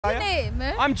What's your name?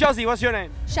 I'm Juzzy, what's your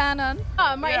name? Shannon. Oh,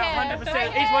 I'm right here.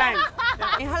 100%. He's my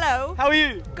name. Hello. How are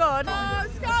you? Good. Oh,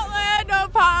 Scotland, a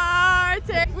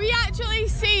party. We actually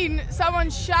seen someone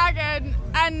shagging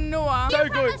and Noah. So You're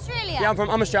good. from Australia? Yeah,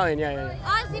 I'm Australian, yeah.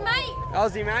 Aussie, mate.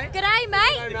 Aussie, mate. G'day,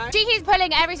 mate. Hello, mate. She keeps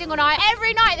pulling every single night.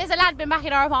 Every night there's a lad been back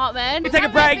in our apartment. Let me take a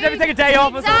break, let me take a day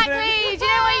off or something. Exactly. Do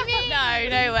you know what I mean?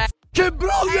 No way.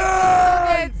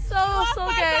 Brilliant! It's so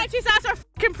good. That's our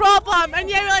fucking problem. And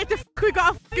yeah, we're like, the fuck, we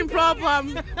got a fucking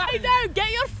problem. I know, get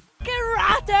your fucking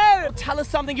rat out. Tell us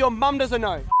something your mum doesn't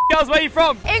know. Girls, where are you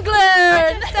from?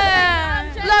 England.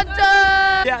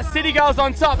 London. Yeah, City Girls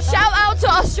on top. Shout out to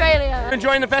Australia.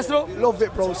 Enjoying the festival? Love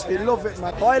it, bro. Love it,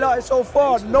 man. Highlight so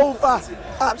far. Nova,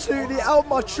 absolutely out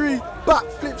my tree.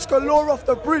 Backflips galore off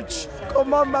the bridge.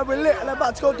 Come on, man, we're lit, and I'm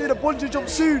about to go do the bungee jump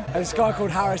soon. This guy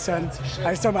called Harrison, and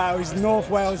he's talking about how he's North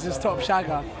Wales' top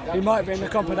shagger. He might be in the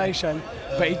combination,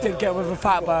 but he did get with a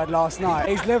fat bird last night.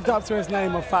 He's lived up to his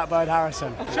name of Fat Bird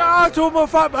Harrison. Shout out to all my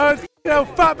fat birds. You know,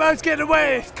 fat birds getting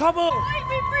away. Come on.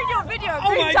 We bring your video.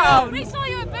 Oh my God. We saw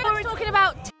you at bed. We were talking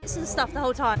about tits and stuff the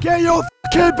whole time. Get your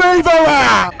fucking beaver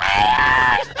out!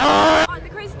 The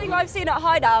crazy thing I've seen at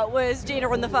Hideout was Gina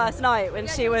on the first night when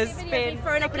she was being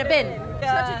thrown up in a bin.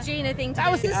 Such a Gina thing to do.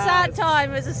 That was a sad time.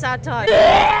 It was a sad time.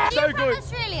 So You're good. from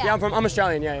Australia? Yeah, I'm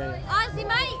Australian, yeah. Aussie,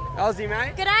 mate. Aussie,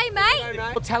 mate. G'day, mate.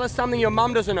 Hello, mate. Tell us something your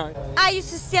mum doesn't know. I used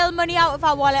to steal money out of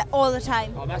our wallet all the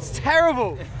time. Oh, that's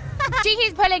terrible. She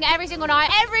keeps pulling every single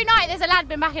night. Every night there's a lad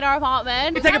been back in our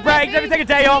apartment. Let me take a break, let me take a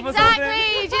day off or something.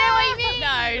 Exactly. Do you know what I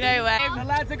mean? No way. The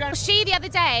lads are going. She the other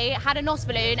day had a nos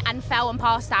balloon and fell and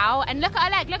passed out. And look at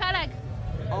her leg. Look at her leg.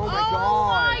 Oh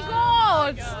my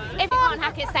God. If you can't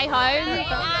hack it, stay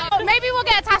home. Maybe we'll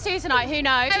get a tattoo tonight. Who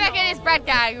knows? I reckon it's bread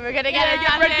gang. We're gonna get it.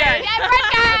 Yeah, bread gang. Yeah,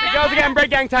 bread gang. The girls are getting bread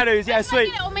gang tattoos, yeah,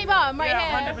 sweet. Get it on my bum right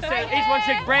Yeah, here. 100%. Each one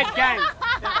chick, bread gang.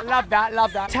 Yeah, love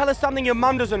that. Tell us something your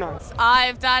mum doesn't know.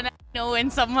 I've done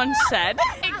in someone's shed.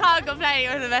 You can't complain,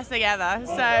 it was the best thing ever.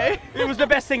 So, It was the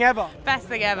best thing ever. best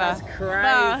thing ever. That's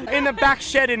crazy. In the back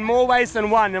shed in more ways than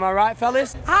one, am I right,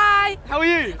 fellas? Hi. How are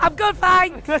you? I'm good,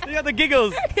 thanks. You got the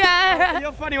giggles. Yeah.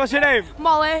 You're funny, what's your name?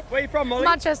 Molly. Where are you from, Molly?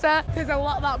 Manchester. There's a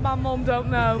lot that my mum don't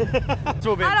know. It's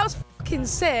all big. And I was fucking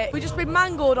sick. We just been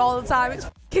mangled all the time. It's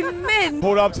fucking mint.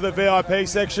 Pulled up to the VIP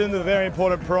section, the very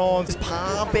important prawns.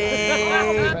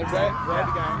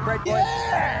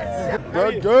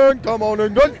 Bread gang, come on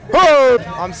England. Hey!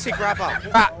 I'm sick rapper.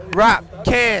 Rap,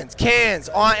 cans,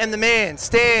 I am the man,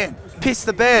 stand, piss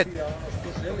the bed.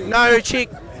 No chick,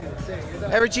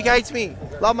 every chick hates me,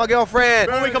 love my girlfriend.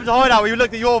 When we come to Hideout, we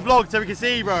looked at your vlog so we can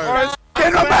see, bro. It's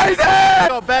fucking amazing!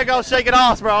 Got a bad girl shaking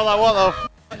ass, bro. I'm like, what the f?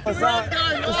 What's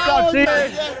up, G?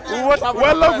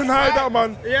 We're loving Hideout,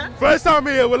 man. Yeah? First time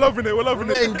here, we're loving it. We're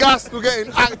getting gassed, we're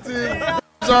getting active.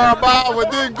 We're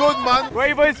doing good, man. Where are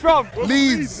you boys from?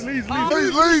 Leeds,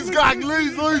 gang,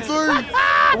 Leeds.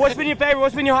 What's been your favourite?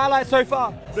 What's been your highlight so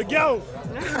far? The girl.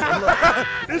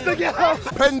 It's the girl.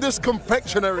 Pendus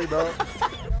confectionery, bro.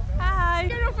 Hi.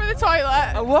 Euro for the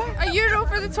toilet. A what? A euro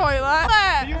for the toilet.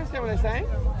 Do you understand what they're saying?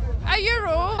 A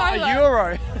euro. A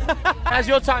euro. How's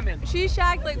your time been? She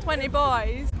shagged like 20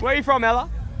 boys. Where are you from, Ella?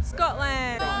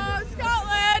 Scotland. Oh,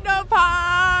 Scotland, a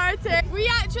party. We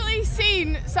actually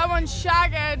seen someone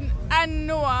shagging and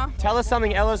Noah. Tell us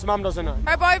something Ella's mum doesn't know.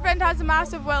 Her boyfriend has a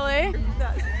massive willy.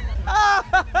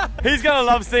 He's gonna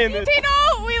love seeing this.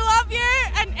 Tino, we love you.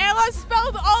 And Ella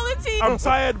spilled all the tea. I'm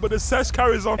tired, but the sesh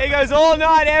carries on. It goes all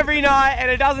night, every night, and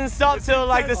it doesn't stop till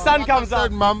like the sun comes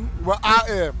up. Mum, we're out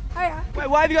here. Hiya. Wait,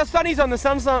 why have you got sunnies on? The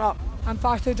sun's not up. I'm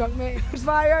far too drunk, mate. It's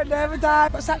fire, never die.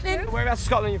 What's happening? Whereabouts in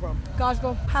Scotland are you from?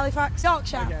 Glasgow. Halifax.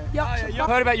 Yorkshire. Yorkshire. You've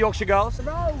heard about Yorkshire girls?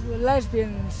 Bro, we're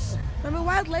lesbians. I'm a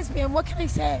wild lesbian, what can I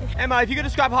say? Emma, if you could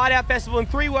describe Hideout Festival in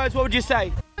 3 words, what would you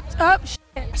say? Up shit.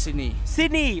 Sydney.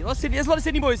 Sydney. What's Sydney? There's a lot of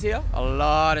Sydney boys here. A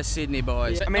lot of Sydney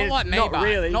boys. Yeah, I mean, not like me, not but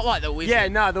really. not like the Wizard. Yeah,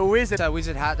 no, the Wizard. The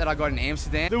Wizard hat that I got in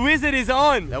Amsterdam. The Wizard is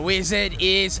on. The Wizard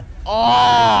is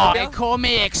on. They call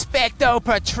me Expecto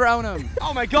Patronum.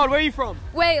 Oh my God, where are you from?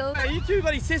 Wales. Are you two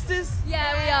bloody sisters?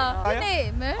 Yeah, we are. What's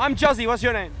your name? I'm Juzzy, what's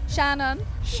your name? Shannon.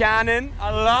 Shannon. I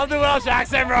love the Welsh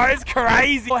accent, bro. It's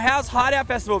crazy. Well, how's Hideout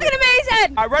Festival? Fucking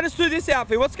amazing. Run us through this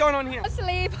outfit. What's going on here?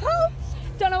 Sleep.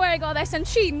 Don't know where I got this. And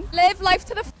Sheen. Live life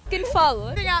to the fucking full.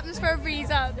 Everything happens for a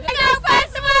reason. Hideout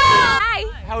Festival. Hi.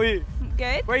 How are you?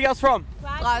 Good. Where are you guys from?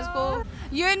 Glasgow.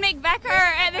 Ewan McVicker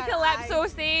at the Calypso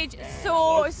stage.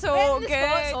 So good.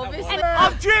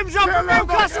 I'm James. I'm from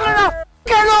Newcastle.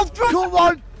 Get off. Come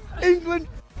on, England.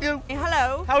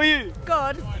 Hello. How are you?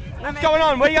 Good. What's going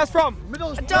on? Where are you guys from?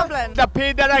 Dublin. The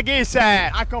P that I guess,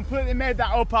 I completely made that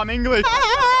up. I'm English.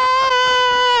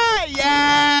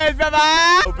 Yes, brother!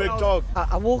 Oh, big dog.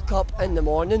 I woke up in the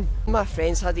morning, my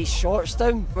friends had his shorts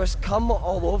down, there was cum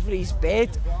all over his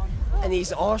bed, and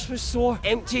his arse was sore.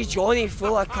 Empty Johnny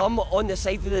full of cum on the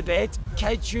side of the bed.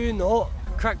 Kid you not.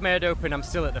 Crack my head open, I'm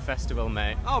still at the festival,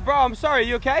 mate. Oh, bro, I'm sorry,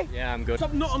 you okay? Yeah, I'm good.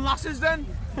 Stop nutting lasses then.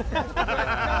 You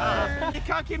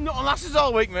can't keep nutting lasses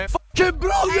all week, mate. Fucking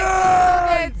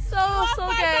brilliant! So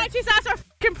good. She's that's our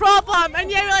fucking problem,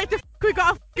 and yeah, we're like, the f we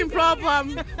got a fucking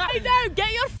problem. I know,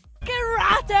 get your fucking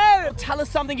rat out! Tell us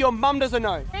something your mum doesn't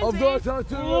know. I've got a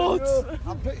tattoo. What?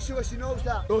 I'm pretty sure she knows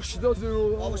that. No, she doesn't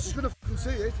know. I was just gonna fucking see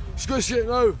it. She's gonna see it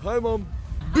now. Hi, Mum.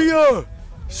 Beer,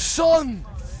 sun,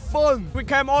 fun. We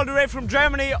came all the way from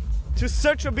Germany to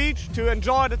such a beach to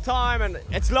enjoy the time, and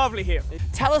it's lovely here.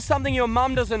 Tell us something your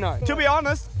mum doesn't know. To be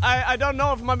honest, I don't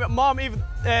know if my mom even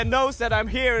knows that I'm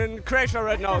here in Croatia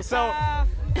right now. So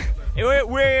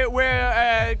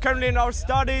we're currently in our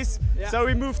studies. So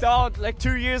we moved out like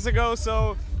 2 years ago.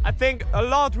 So I think a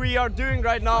lot we are doing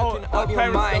right now, our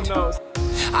parents don't know.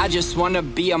 I just wanna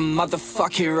be a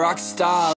motherfucking rock star.